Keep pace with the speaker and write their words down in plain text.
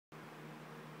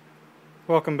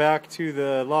Welcome back to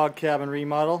the log cabin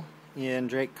remodel in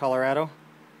Drake, Colorado.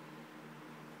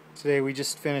 Today we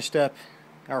just finished up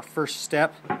our first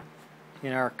step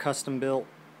in our custom built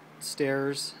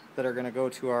stairs that are going to go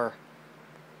to our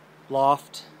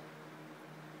loft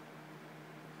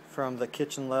from the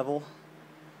kitchen level.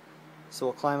 So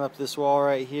we'll climb up this wall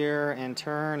right here and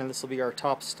turn, and this will be our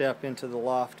top step into the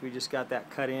loft. We just got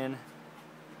that cut in.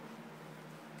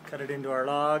 Cut it into our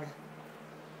log.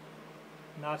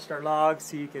 Notched our log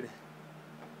so you could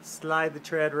slide the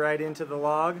tread right into the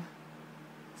log.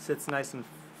 Sits nice and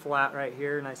flat right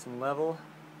here, nice and level.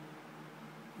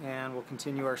 And we'll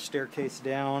continue our staircase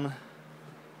down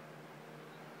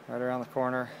right around the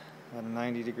corner at a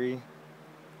 90 degree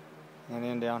and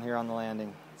in down here on the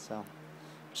landing. So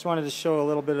just wanted to show a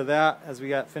little bit of that as we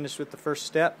got finished with the first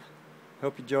step.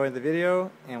 Hope you enjoyed the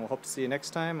video, and we'll hope to see you next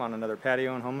time on another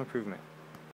patio and home improvement.